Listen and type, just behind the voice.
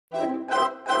Father,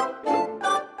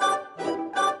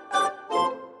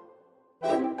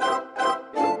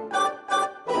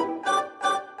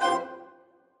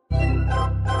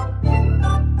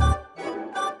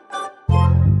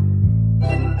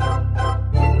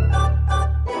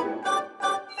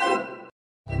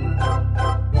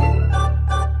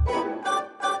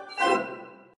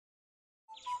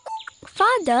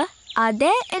 are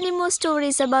there any more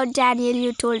stories about Daniel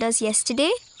you told us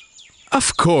yesterday?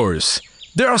 Of course.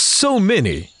 There are so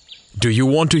many. Do you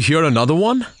want to hear another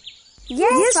one?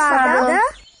 Yes, Father.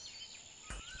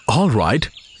 All right,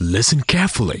 listen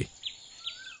carefully.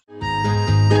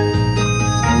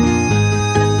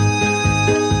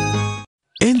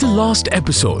 In the last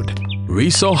episode, we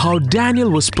saw how Daniel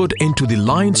was put into the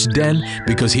lion's den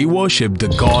because he worshipped the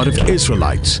God of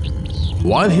Israelites.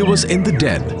 While he was in the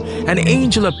den, an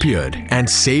angel appeared and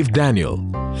saved Daniel.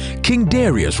 King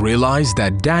Darius realized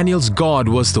that Daniel's God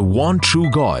was the one true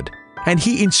God, and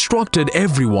he instructed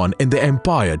everyone in the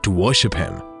empire to worship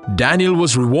him. Daniel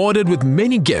was rewarded with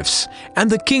many gifts, and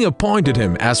the king appointed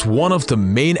him as one of the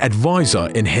main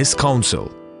advisors in his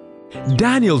council.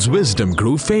 Daniel's wisdom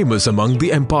grew famous among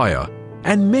the empire,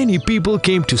 and many people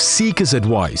came to seek his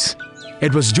advice.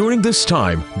 It was during this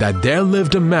time that there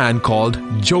lived a man called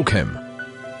Joachim.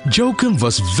 Joachim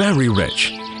was very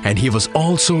rich, and he was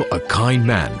also a kind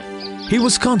man. He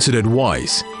was considered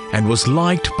wise and was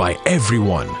liked by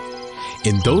everyone.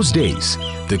 In those days,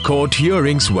 the court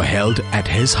hearings were held at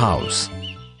his house.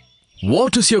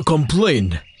 What is your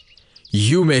complaint?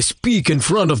 You may speak in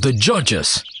front of the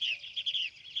judges.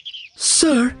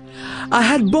 Sir, I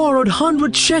had borrowed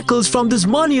 100 shekels from this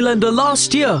moneylender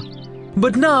last year.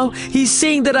 But now he's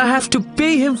saying that I have to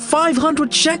pay him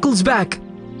 500 shekels back.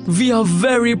 We are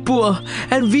very poor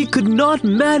and we could not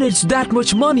manage that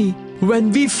much money.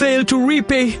 When we failed to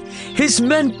repay, his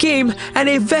men came and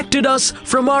evicted us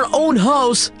from our own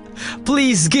house.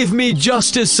 Please give me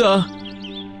justice, sir.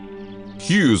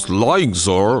 He is lying,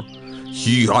 sir.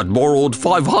 He had borrowed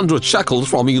 500 shekels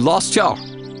from me last year.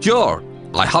 Here,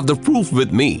 I have the proof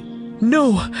with me.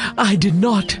 No, I did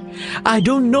not. I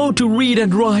don't know to read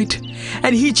and write,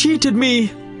 and he cheated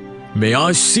me. May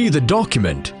I see the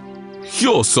document?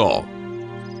 Here, sir.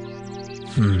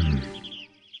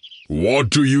 What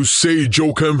do you say,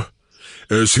 Joachim?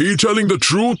 Is he telling the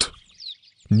truth?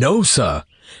 No, sir.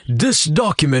 This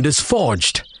document is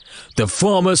forged. The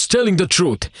farmer is telling the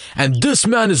truth, and this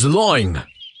man is lying.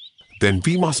 Then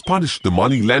we must punish the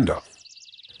money lender.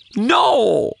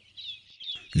 No!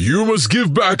 You must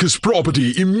give back his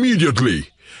property immediately,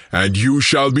 and you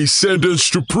shall be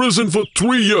sentenced to prison for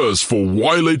 3 years for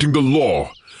violating the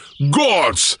law.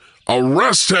 Guards,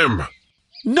 arrest him!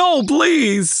 No,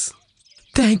 please!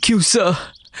 Thank you, sir.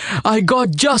 I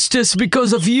got justice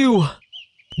because of you.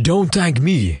 Don't thank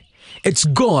me. It's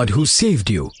God who saved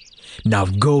you. Now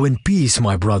go in peace,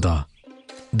 my brother.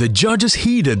 The judges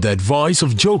heeded the advice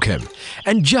of Joachim,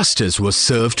 and justice was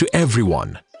served to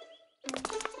everyone.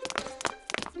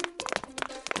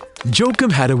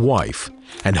 Joachim had a wife,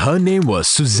 and her name was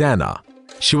Susanna.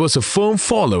 She was a firm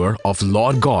follower of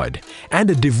Lord God and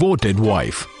a devoted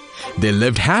wife. They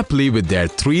lived happily with their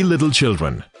 3 little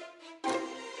children.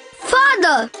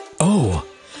 Father! Oh,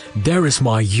 there is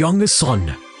my youngest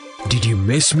son. Did you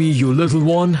miss me, you little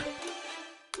one?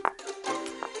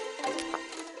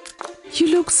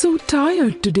 You look so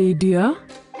tired today, dear.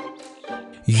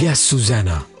 Yes,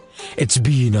 Susanna. It's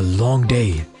been a long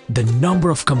day. The number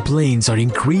of complaints are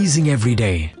increasing every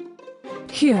day.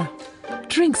 Here,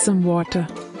 drink some water.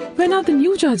 When are the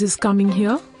new judges coming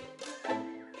here?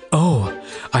 Oh,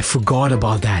 I forgot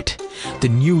about that. The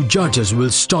new judges will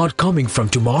start coming from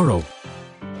tomorrow.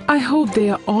 I hope they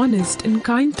are honest and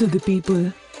kind to the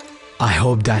people. I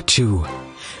hope that too.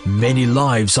 Many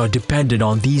lives are dependent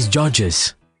on these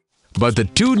judges. But the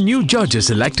 2 new judges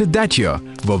elected that year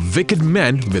were wicked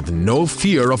men with no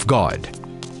fear of God.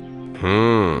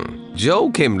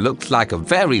 Joachim looks like a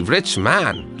very rich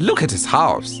man. Look at his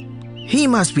house. He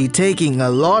must be taking a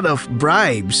lot of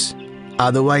bribes.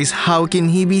 Otherwise, how can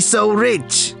he be so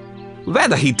rich?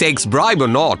 Whether he takes bribe or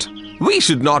not, we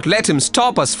should not let him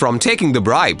stop us from taking the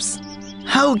bribes.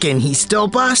 How can he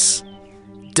stop us?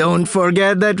 Don't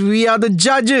forget that we are the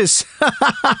judges.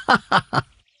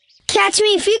 Catch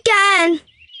me if you can.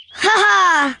 Ha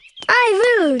ha!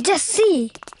 I will, just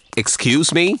see.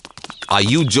 Excuse me? Are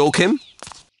you Joachim?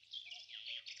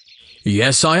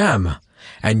 Yes, I am.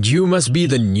 And you must be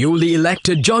the newly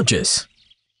elected judges.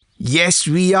 Yes,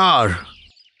 we are.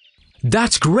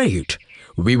 That's great.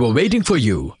 We were waiting for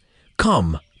you.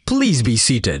 Come, please be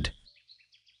seated.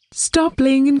 Stop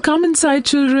playing and come inside,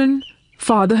 children.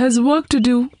 Father has work to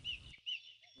do.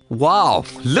 Wow,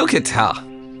 look at her.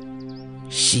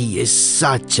 She is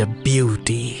such a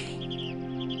beauty.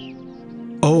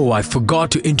 Oh, I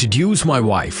forgot to introduce my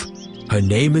wife. Her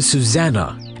name is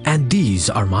Susanna, and these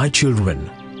are my children.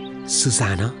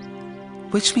 Susanna,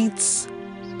 which means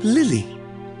lily.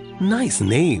 Nice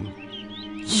name.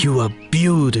 You are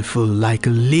beautiful like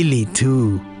a lily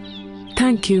too.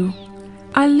 Thank you.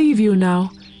 I'll leave you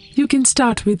now. You can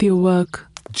start with your work.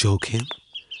 Joachim,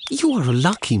 you are a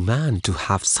lucky man to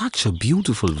have such a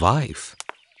beautiful wife.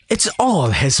 It's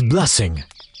all his blessing.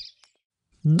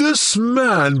 This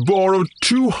man borrowed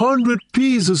 200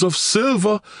 pieces of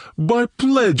silver by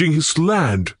pledging his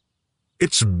land.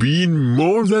 It's been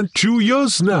more than 2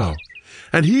 years now,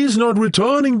 and he is not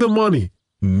returning the money,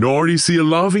 nor is he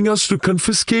allowing us to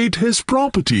confiscate his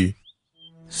property.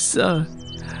 Sir,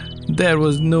 there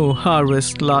was no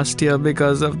harvest last year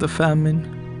because of the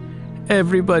famine.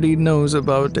 Everybody knows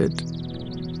about it.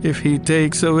 If he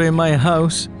takes away my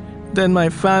house, then my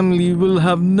family will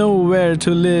have nowhere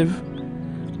to live.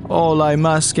 All I'm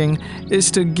asking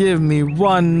is to give me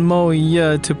 1 more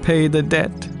year to pay the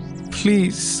debt.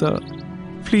 Please, sir,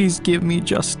 please give me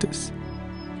justice.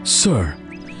 Sir,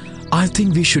 I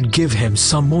think we should give him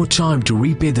some more time to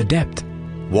repay the debt.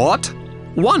 What?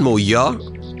 1 more year?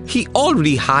 He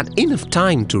already had enough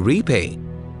time to repay.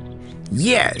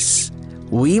 Yes,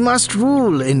 we must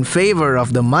rule in favor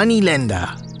of the moneylender.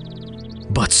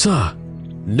 But sir,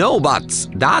 No buts.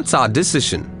 That's our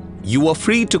decision. You are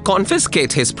free to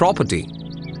confiscate his property.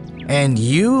 And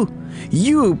you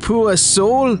poor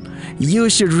soul, you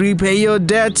should repay your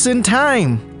debts in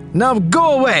time. Now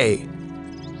go away.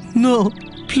 No,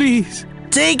 please.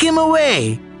 Take him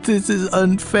away. This is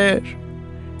unfair.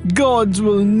 Gods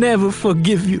will never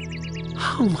forgive you.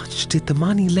 How much did the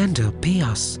money lender pay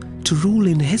us to rule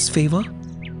in his favor?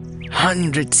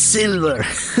 100 silver.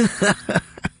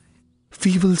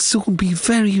 We will soon be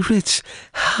very rich.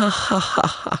 Ha ha ha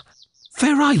ha.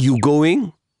 Where are you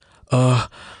going? I'm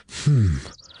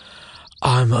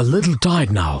a little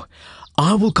tired now.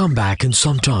 I will come back in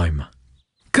some time.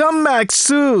 Come back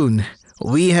soon.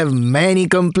 We have many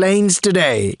complaints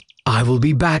today. I will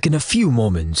be back in a few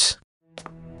moments.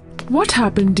 What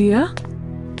happened, dear?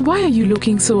 Why are you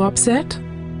looking so upset?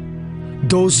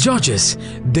 Those judges,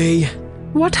 they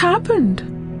What happened?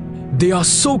 are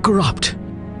so corrupt.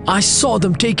 I saw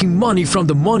them taking money from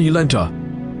the moneylender,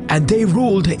 and they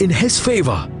ruled in his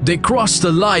favor. They crushed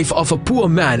the life of a poor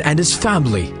man and his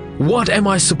family. What am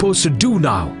I supposed to do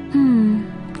now?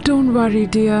 Don't worry,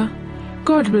 dear.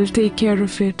 God will take care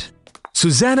of it.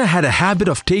 Susanna had a habit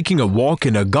of taking a walk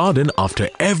in her garden after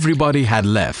everybody had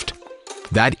left.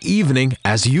 That evening,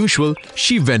 as usual,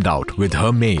 she went out with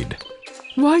her maid.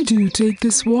 Why do you take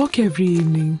this walk every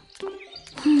evening?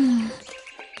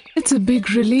 It's a big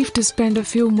relief to spend a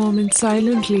few moments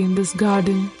silently in this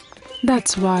garden.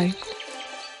 That's why.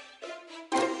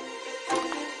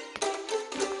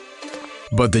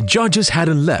 But the judges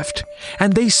hadn't left,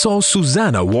 and they saw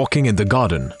Susanna walking in the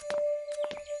garden.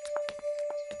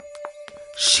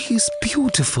 She's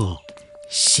beautiful.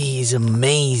 She's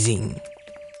amazing.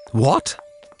 What?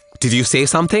 Did you say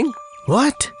something?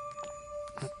 What?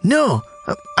 No,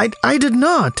 I did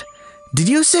not. Did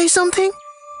you say something?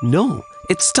 No,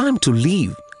 it's time to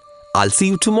leave. I'll see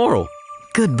you tomorrow.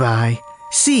 Goodbye.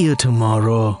 See you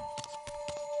tomorrow.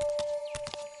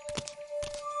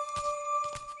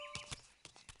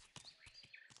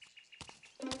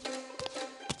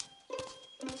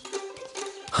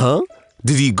 Huh?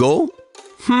 Did he go?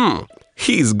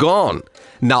 He's gone.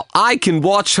 Now I can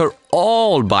watch her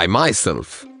all by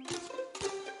myself.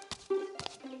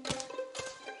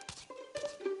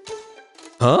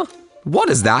 Huh? What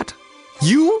is that?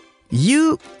 You?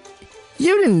 You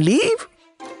didn't leave?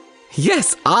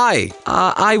 Yes, I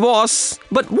was.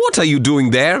 But what are you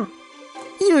doing there?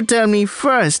 You tell me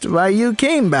first why you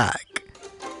came back.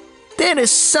 There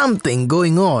is something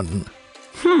going on.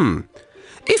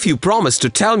 If you promise to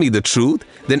tell me the truth,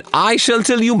 then I shall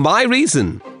tell you my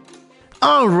reason.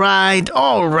 All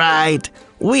right.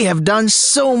 We have done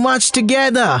so much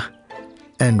together.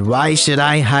 And why should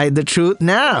I hide the truth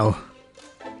now?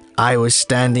 I was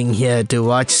standing here to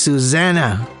watch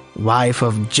Susanna, wife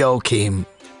of Joachim.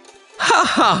 Ha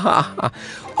ha ha ha.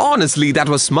 Honestly, that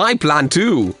was my plan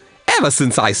too. Ever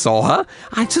since I saw her,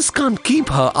 I just can't keep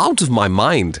her out of my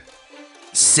mind.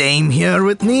 Same here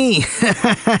with me.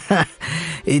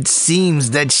 It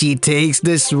seems that she takes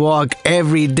this walk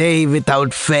every day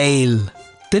without fail.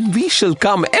 Then we shall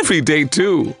come every day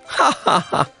too. Ha ha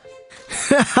ha.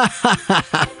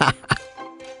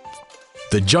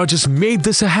 The judges made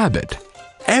this a habit.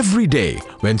 Every day,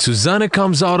 when Susanna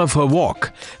comes out of her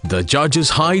walk, the judges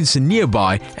hides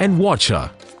nearby and watch her.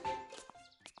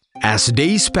 As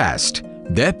days passed,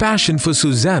 their passion for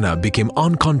Susanna became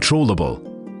uncontrollable.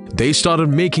 They started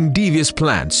making devious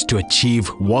plans to achieve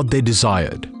what they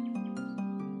desired.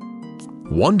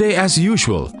 One day, as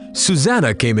usual,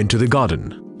 Susanna came into the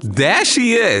garden. There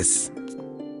she is.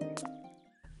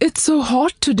 It's so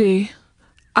hot today.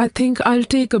 I think I'll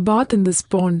take a bath in this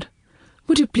pond.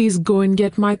 Would you please go and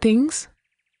get my things?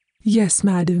 Yes,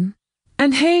 madam.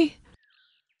 And hey,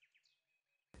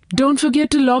 don't forget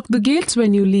to lock the gates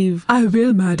when you leave. I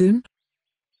will, madam.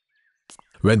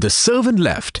 When the servant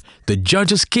left, the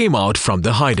judges came out from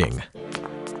the hiding.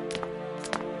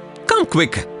 Come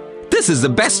quick. This is the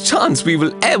best chance we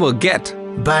will ever get.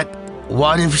 But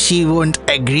what if she won't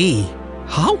agree?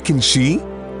 How can she?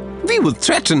 We will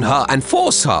threaten her and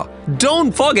force her.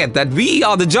 Don't forget that we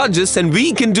are the judges and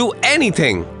we can do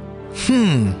anything.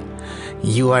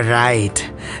 You are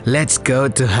right. Let's go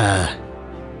to her.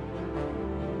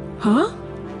 Huh?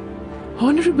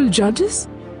 Honorable judges?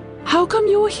 How come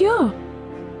you are here?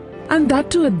 And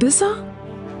that too at this hour?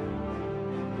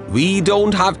 We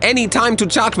don't have any time to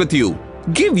chat with you.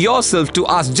 Give yourself to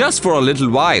us just for a little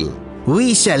while.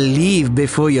 We shall leave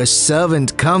before your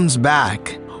servant comes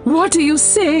back. What are you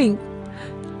saying?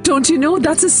 Don't you know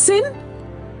that's a sin?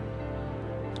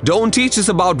 Don't teach us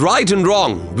about right and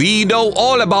wrong. We know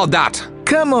all about that.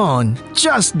 Come on,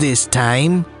 just this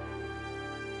time.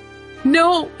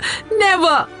 No,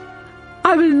 never.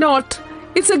 I will not.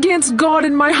 It's against God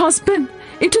and my husband.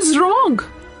 It is wrong.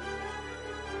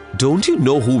 Don't you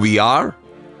know who we are?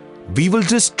 We will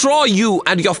destroy you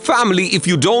and your family if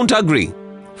you don't agree.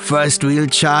 First we'll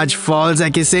charge false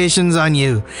accusations on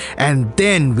you, and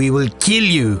then we will kill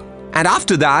you. And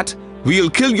after that,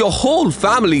 we'll kill your whole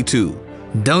family too.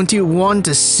 Don't you want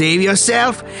to save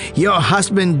yourself? Your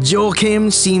husband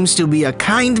Joachim seems to be a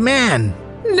kind man.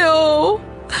 No.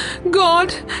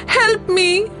 God, help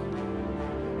me.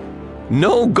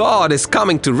 No God is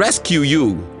coming to rescue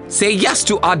you. Say yes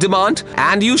to our demand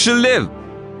and you shall live.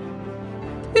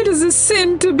 It is a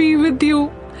sin to be with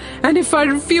you. And if I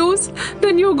refuse,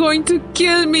 then you're going to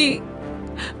kill me.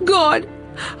 God,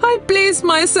 I place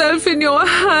myself in your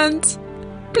hands.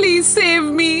 Please save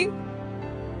me.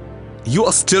 You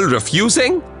are still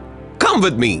refusing? Come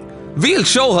with me. We'll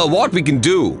show her what we can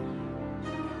do.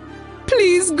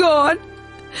 Please, God.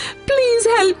 Please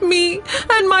help me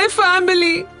and my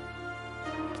family.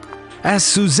 As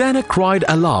Susanna cried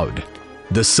aloud,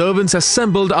 the servants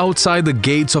assembled outside the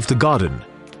gates of the garden.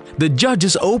 The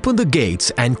judges opened the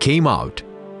gates and came out.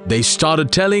 They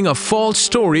started telling a false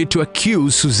story to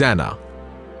accuse Susanna.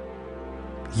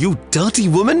 You dirty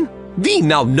woman! We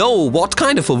now know what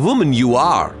kind of a woman you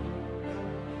are.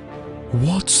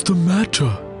 What's the matter?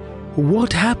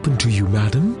 What happened to you,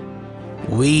 madam?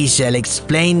 We shall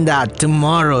explain that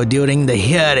tomorrow during the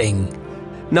hearing.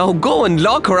 Now go and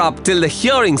lock her up till the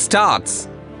hearing starts.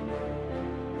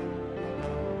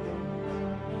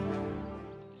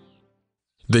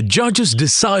 The judges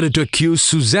decided to accuse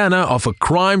Susanna of a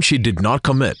crime she did not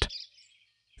commit.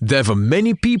 There were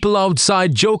many people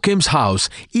outside Joachim's house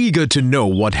eager to know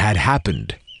what had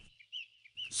happened.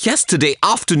 Yesterday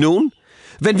afternoon,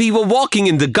 when we were walking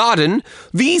in the garden,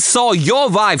 we saw your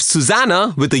wife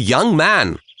Susanna with a young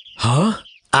man. Huh?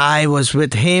 I was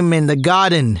with him in the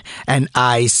garden, and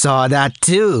I saw that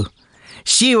too.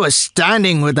 She was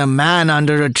standing with a man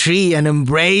under a tree and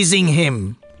embracing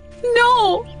him.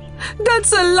 No,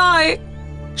 that's a lie.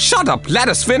 Shut up, let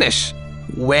us finish.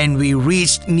 When we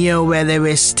reached near where they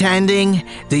were standing,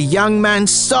 the young man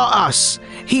saw us.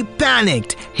 He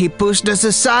panicked, he pushed us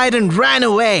aside and ran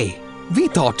away. We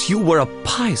thought you were a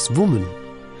pious woman,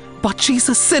 but she's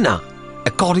a sinner.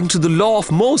 According to the law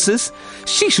of Moses,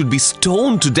 she should be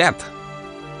stoned to death.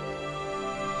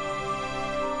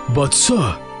 But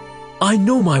sir, I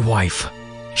know my wife.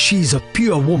 She's a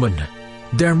pure woman.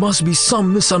 There must be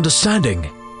some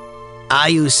misunderstanding. Are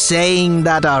you saying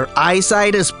that our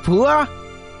eyesight is poor?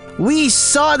 We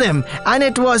saw them and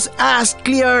it was as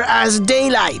clear as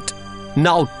daylight.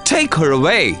 Now take her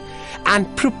away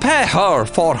and prepare her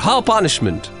for her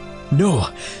punishment. No,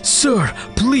 sir,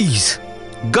 please.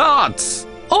 Gods!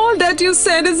 All that you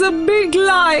said is a big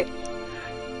lie.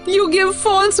 You give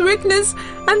false witness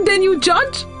and then you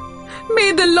judge?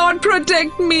 May the Lord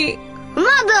protect me.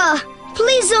 Mother,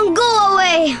 please don't go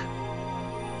away.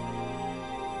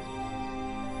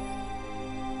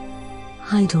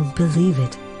 I don't believe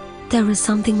it. There is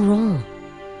something wrong.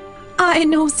 I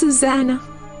know Susanna,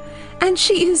 and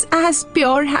she is as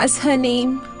pure as her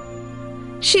name.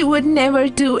 She would never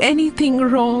do anything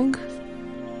wrong.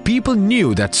 People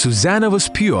knew that Susanna was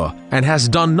pure and has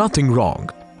done nothing wrong,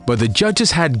 but the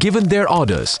judges had given their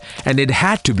orders and it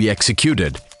had to be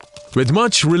executed. With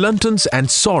much reluctance and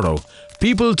sorrow,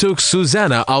 people took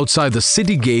Susanna outside the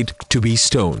city gate to be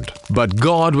stoned. But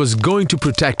God was going to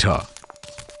protect her.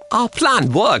 Our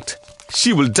plan worked.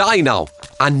 She will die now,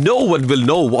 and no one will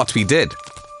know what we did.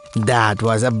 That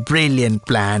was a brilliant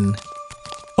plan.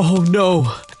 Oh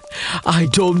no, I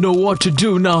don't know what to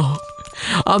do now.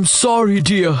 I'm sorry,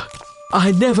 dear.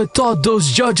 I never thought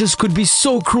those judges could be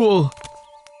so cruel.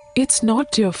 It's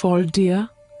not your fault, dear.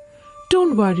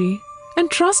 Don't worry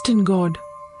and trust in God.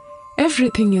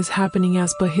 Everything is happening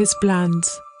as per His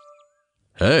plans.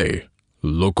 Hey,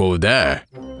 look over there.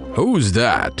 Who's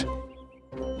that?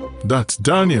 That's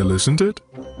Daniel, isn't it?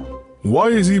 Why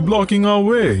is he blocking our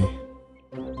way?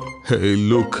 Hey,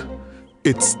 look.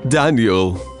 It's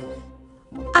Daniel.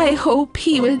 I hope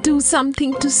he will do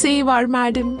something to save our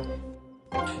madam.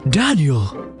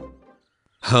 Daniel!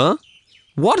 Huh?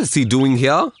 What is he doing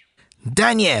here?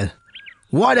 Daniel,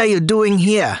 what are you doing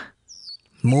here?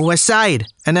 Move aside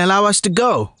and allow us to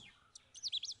go.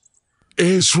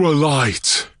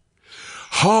 Israelites,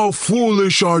 how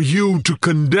foolish are you to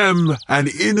condemn an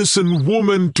innocent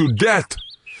woman to death,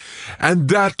 and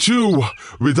that too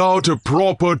without a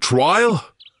proper trial?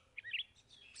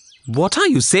 What are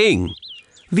you saying?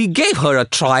 We gave her a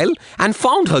trial and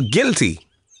found her guilty.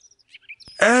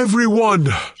 Everyone,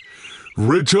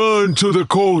 return to the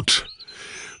court.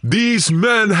 These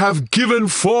men have given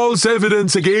false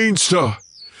evidence against her.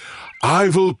 I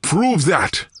will prove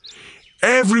that.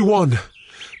 Everyone,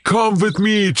 come with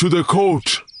me to the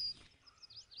court.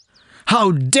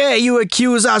 How dare you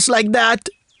accuse us like that?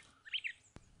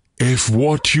 If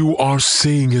what you are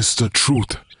saying is the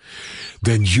truth,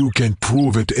 then you can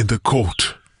prove it in the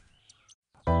court.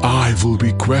 I will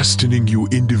be questioning you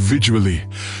individually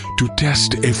to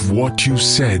test if what you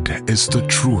said is the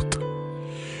truth.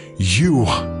 You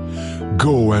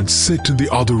go and sit in the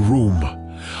other room.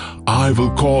 I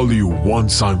will call you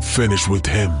once I'm finished with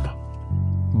him.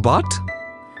 But?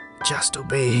 Just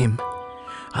obey him.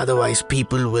 Otherwise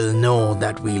people will know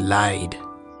that we lied.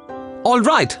 All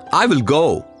right, I will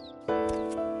go.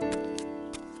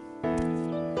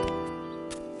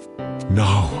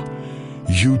 Now,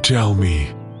 you tell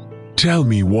me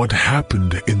what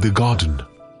happened in the garden.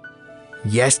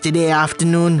 Yesterday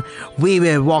afternoon, we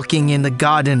were walking in the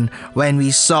garden when we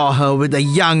saw her with a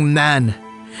young man.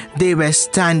 They were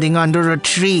standing under a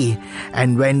tree,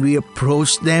 and when we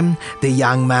approached them, the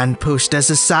young man pushed us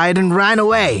aside and ran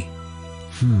away.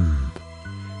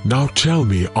 Now tell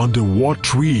me, under what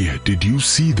tree did you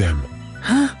see them?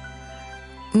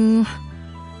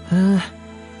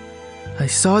 I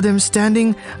saw them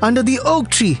standing under the oak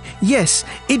tree. Yes,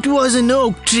 it was an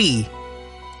oak tree.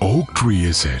 Oak tree,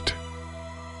 is it?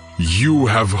 You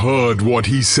have heard what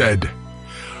he said.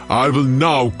 I will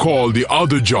now call the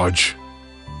other judge.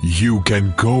 You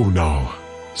can go now.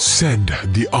 Send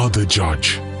the other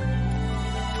judge.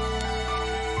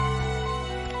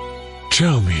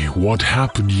 Tell me what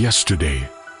happened yesterday.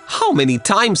 How many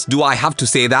times do I have to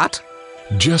say that?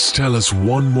 Just tell us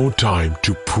one more time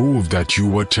to prove that you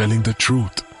were telling the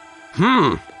truth.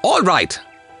 All right.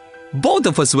 Both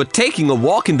of us were taking a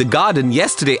walk in the garden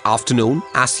yesterday afternoon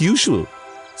as usual.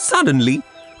 Suddenly,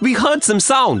 we heard some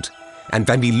sound, and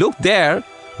when we looked there,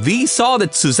 we saw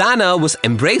that Susanna was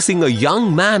embracing a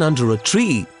young man under a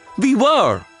tree. We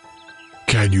were.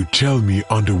 Can you tell me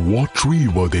under what tree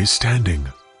were they standing?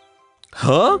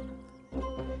 Huh?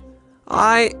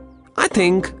 I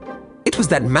think it was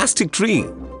that mastic tree.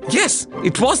 Yes,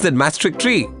 it was that mastic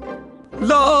tree.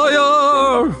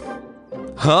 Liar!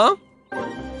 Huh?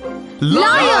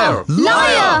 Liar!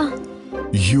 Liar!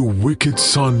 You wicked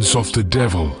sons of the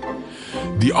devil.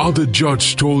 The other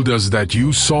judge told us that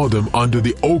you saw them under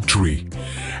the oak tree,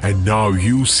 and now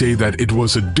you say that it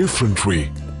was a different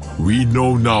tree. We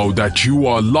know now that you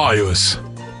are liars.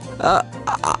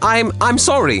 I'm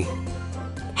sorry.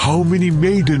 How many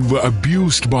maidens were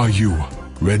abused by you?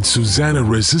 When Susanna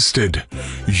resisted,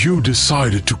 you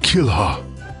decided to kill her.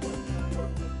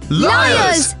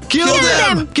 Liars! Kill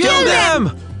them! Kill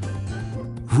them!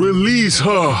 Release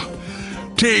her!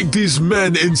 Take these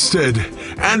men instead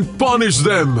and punish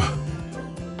them!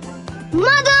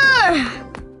 Mother!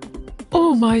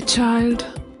 Oh, my child.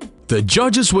 The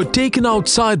judges were taken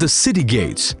outside the city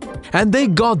gates, and they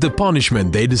got the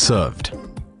punishment they deserved.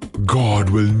 God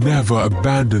will never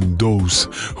abandon those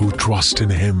who trust in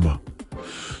Him.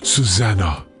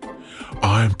 Susanna,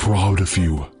 I am proud of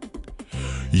you.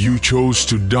 You chose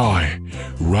to die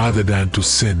rather than to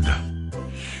sin.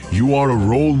 You are a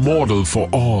role model for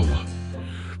all.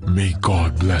 May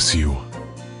God bless you.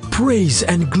 Praise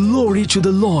and glory to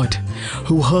the Lord,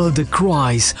 who heard the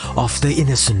cries of the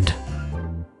innocent.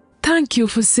 Thank you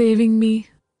for saving me,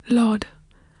 Lord.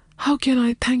 How can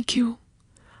I thank you?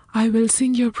 I will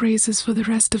sing your praises for the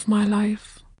rest of my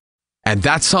life. And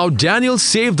that's how Daniel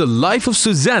saved the life of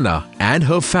Susanna and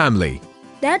her family.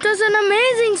 That was an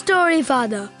amazing story,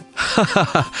 Father.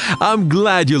 I'm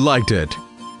glad you liked it.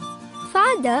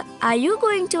 Father, are you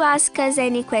going to ask us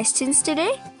any questions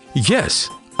today? Yes.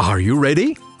 Are you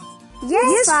ready?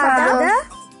 Yes, Father.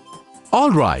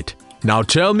 All right. Now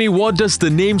tell me, what does the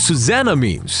name Susanna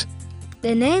means?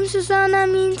 The name Susanna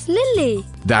means lily.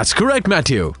 That's correct,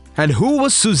 Matthew. And who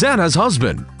was Susanna's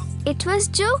husband? It was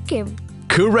Joachim.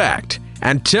 Correct.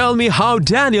 And tell me how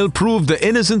Daniel proved the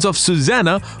innocence of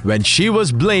Susanna when she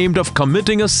was blamed of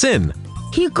committing a sin.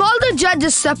 He called the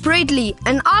judges separately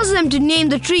and asked them to name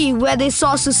the tree where they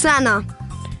saw Susanna.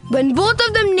 When both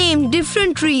of them named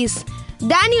different trees,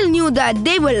 Daniel knew that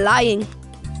they were lying.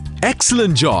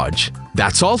 Excellent, George.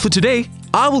 That's all for today.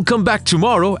 I will come back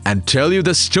tomorrow and tell you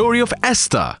the story of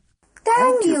Esther.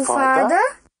 Thank you, Father.